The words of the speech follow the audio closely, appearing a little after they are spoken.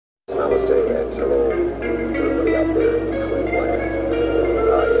Namaste and shalom, everybody out there in Dreamland.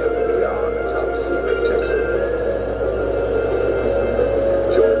 I am the Beyond Top Secret Texan.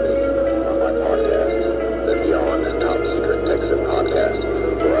 Join me on my podcast, the Beyond Top Secret Texan podcast,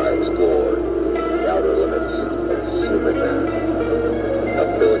 where I explore the outer limits of human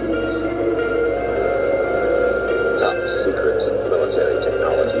abilities, top secret military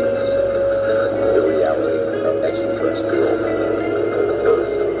technologies, the reality of extraterrestrial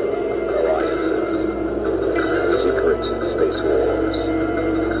Earth alliances, secret space wars,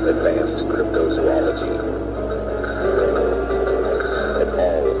 advanced cryptozoology, and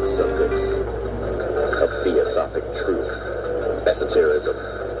all subjects of theosophic truth, esotericism,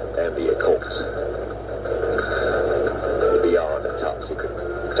 and the occult. The Beyond Top Secret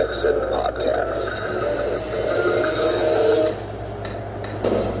Texan Podcast.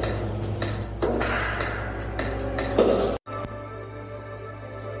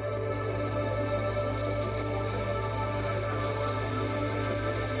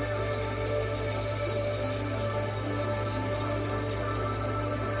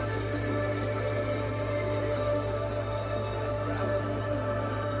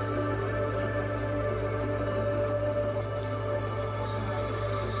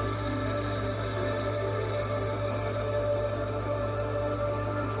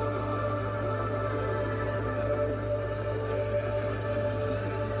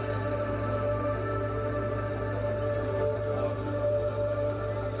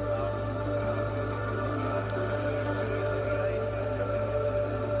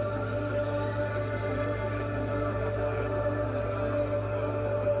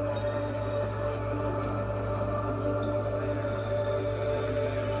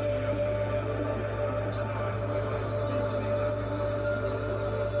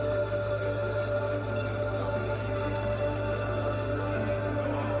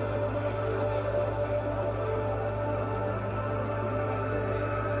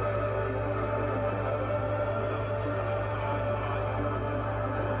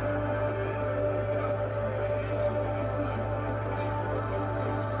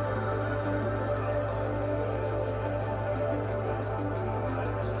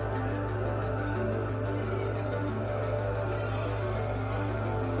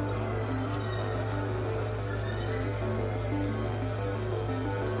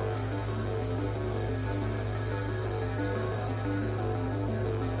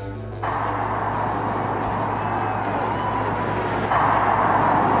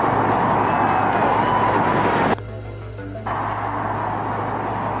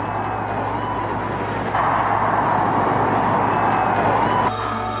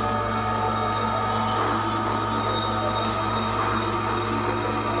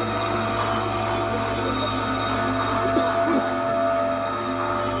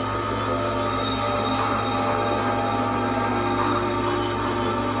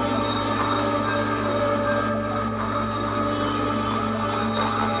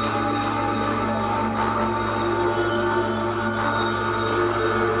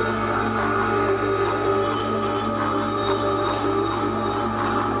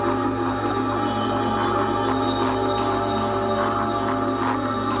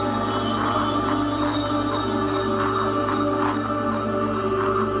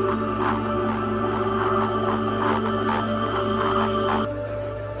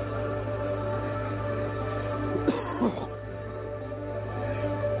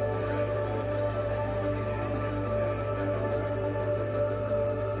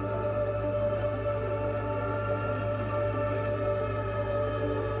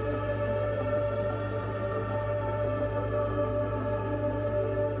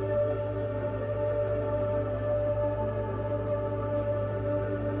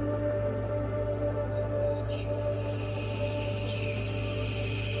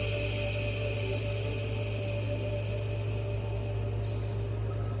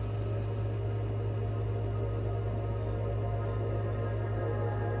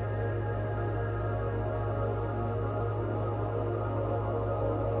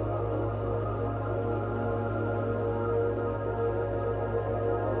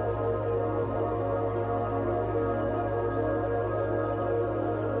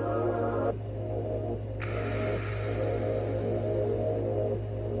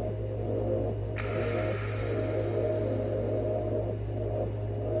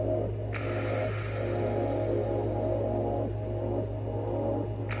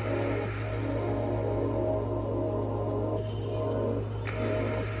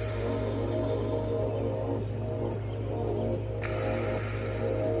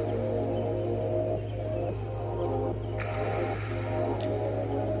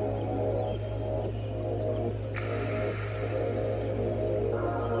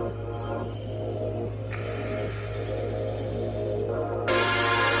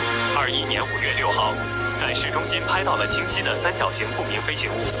 在市中心拍到了清晰的三角形不明飞行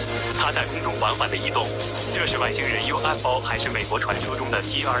物，它在空中缓缓地移动。这是外星人 UFO 还是美国传说中的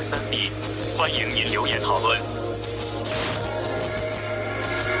T-23B？ 欢迎您留言讨论。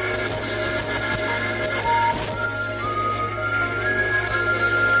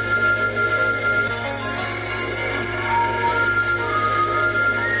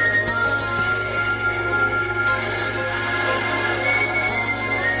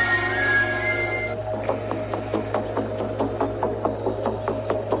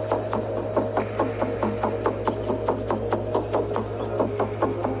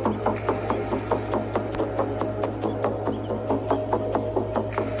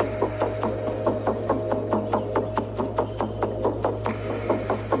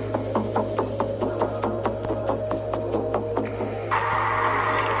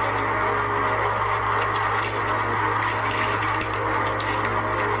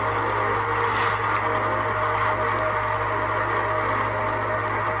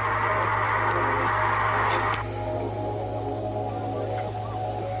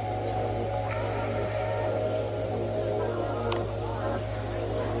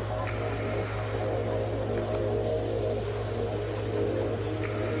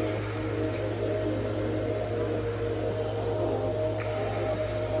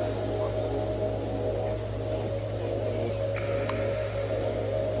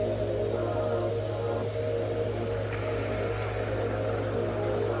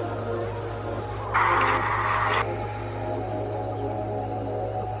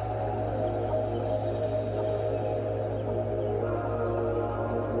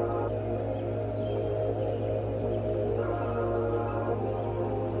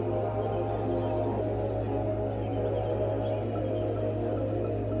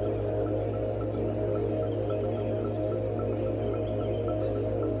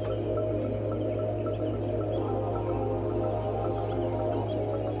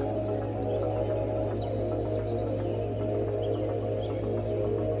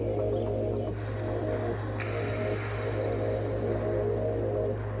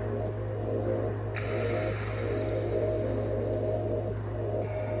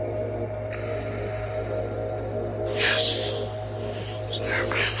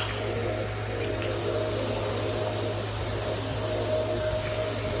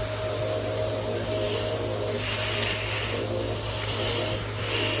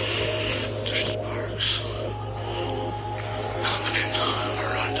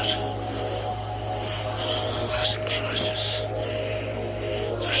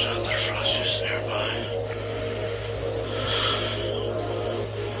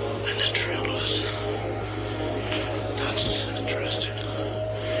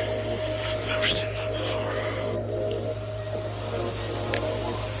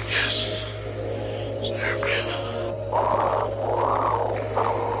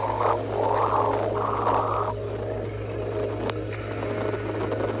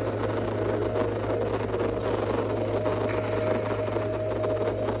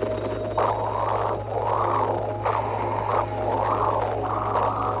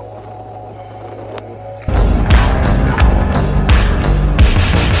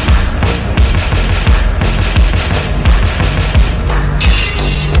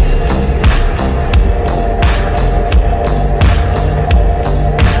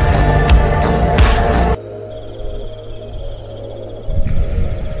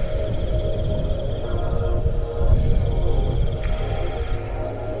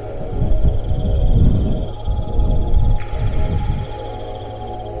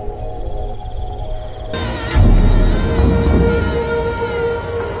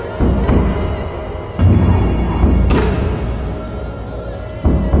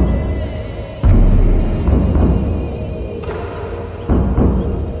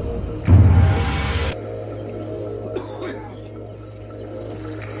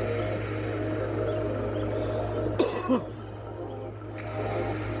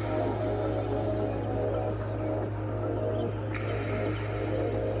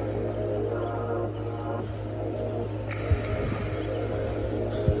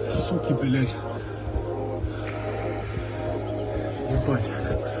Суки, блядь. Ебать.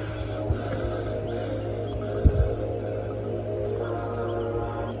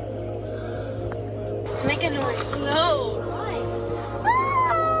 Make a noise. No. Why?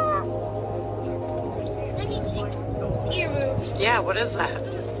 Let me take ear move. Yeah, what is that?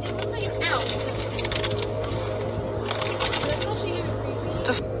 It looks like an owl. That's actually even creepy. What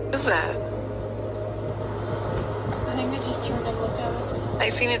the f is that? I think they just turned and looked at us. I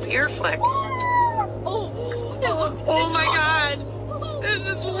seen its ear flick. Oh, it looked. Oh my god! It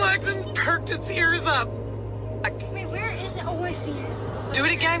just looked and perked its ears up. Wait, where is it? Oh, I see it. Do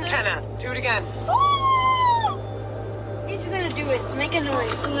it again, Kenna. Do it again. You're just gonna do it. Make a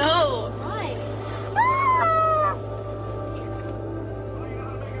noise. No. Why?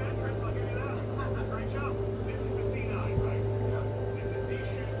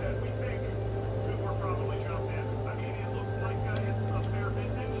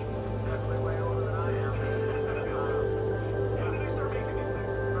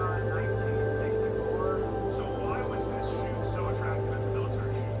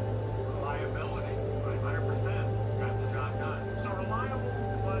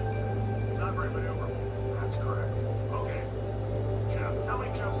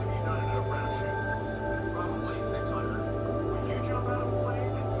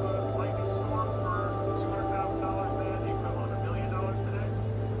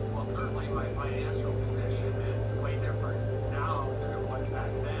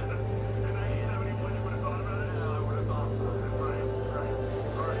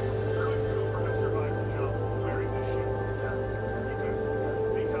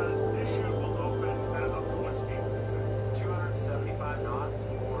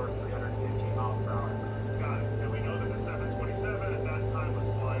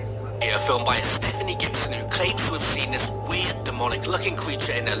 Filmed by Stephanie Gibson, who claims to have seen this weird demonic-looking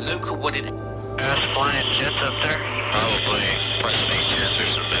creature in a local wooded. Fast flying jets up there? Probably. Preston H-jets or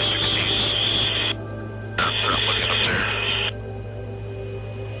some F-16s. I'm looking up there.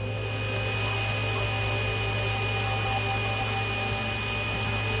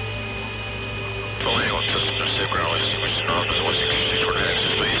 Fully on system to say ground listing, which is not the West 66 for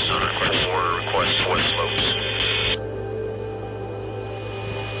access based on request for request west slopes.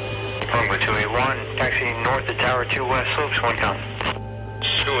 Runway 281, taxiing north to Tower 2 West Slopes, 1 count.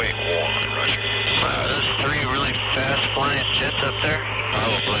 281, roger. There's 3 really fast flying jets up there?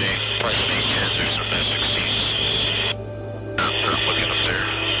 Probably. Preston H-jets or some F-16s. I'm looking up there.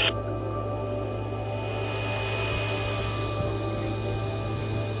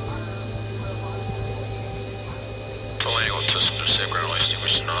 Fully on system to say ground listing,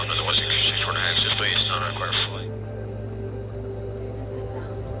 which is not the West 66 for access based on required flight.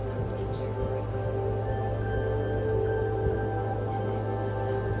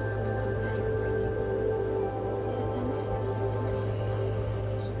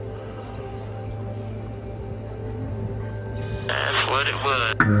 That's what it was.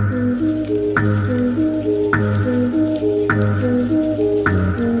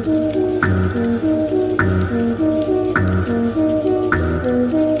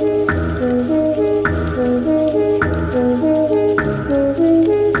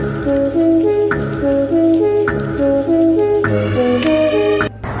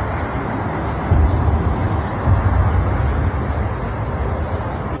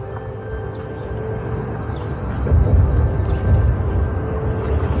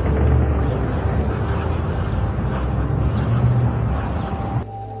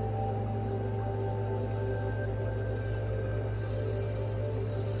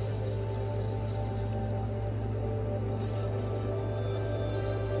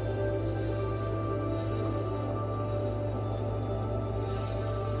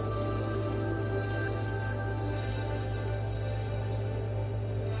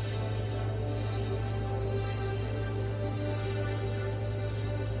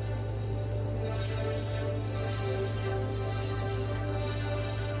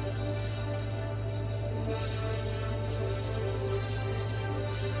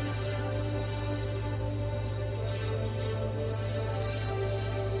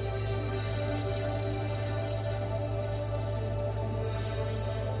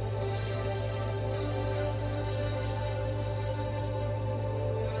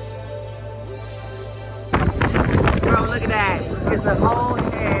 Look at that. It's a whole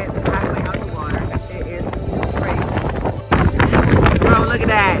head halfway underwater. It is crazy. Bro, look at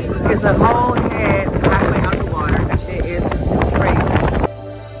that. It's a whole head halfway underwater. That shit is crazy.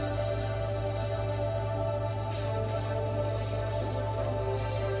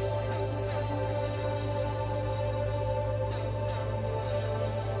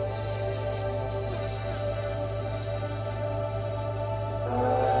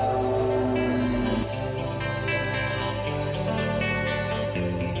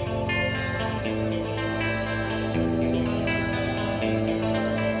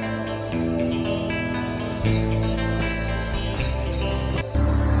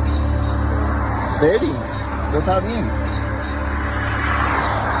 Steady, lo está bien.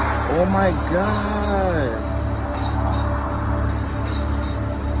 Oh my God.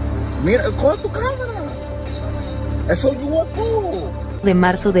 Mira, ¿cuál es tu cámara? Eso es UFO. De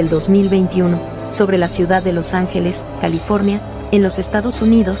marzo del 2021. sobre la ciudad de Los Ángeles, California, en los Estados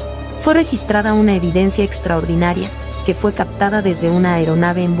Unidos, fue registrada una evidencia extraordinaria, que fue captada desde una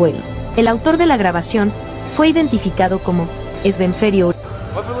aeronave en vuelo. El autor de la grabación fue identificado como Esbenferio.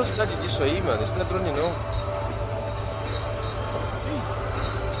 Qual a velocidade disso aí, mano? Isso não é drone, não.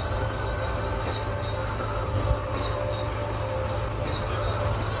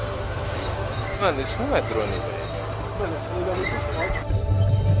 Mano, isso não é drone, velho. Mano, esse lugar é muito forte.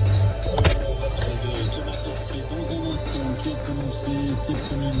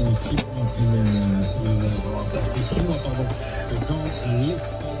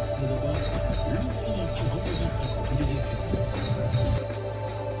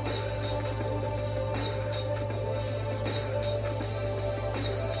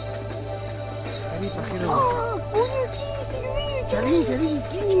 Salí,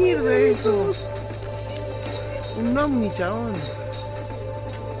 ¿qué mierda es eso? Un ovni, chabón.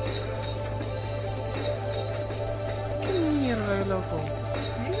 ¿Qué mierda, loco?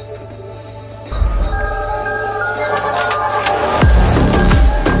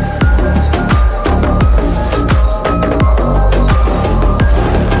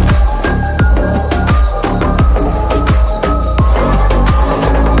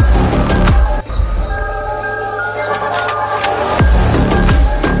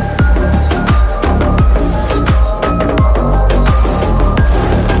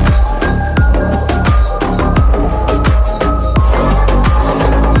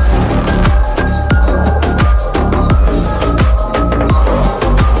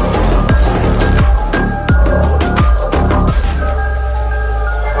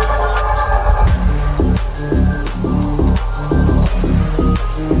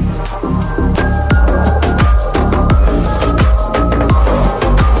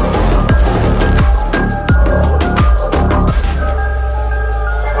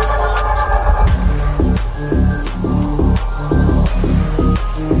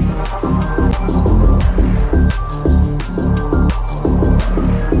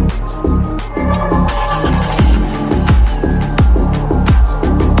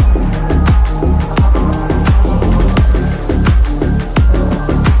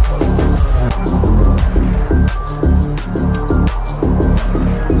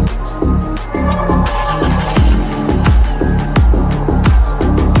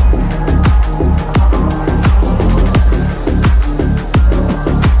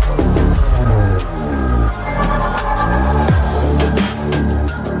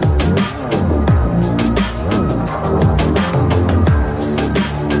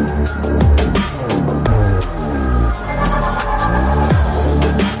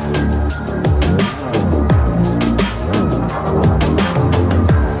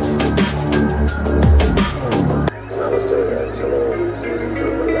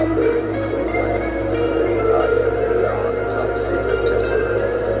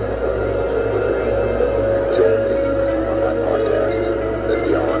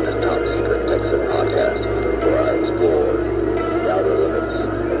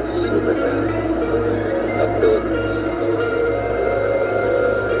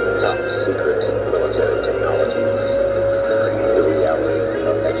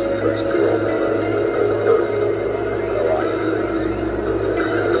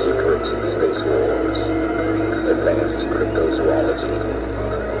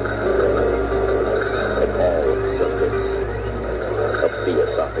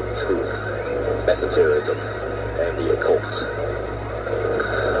 esotericism, and the occult.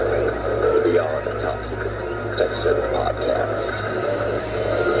 Beyond the Top Secret Tech 7 Podcast.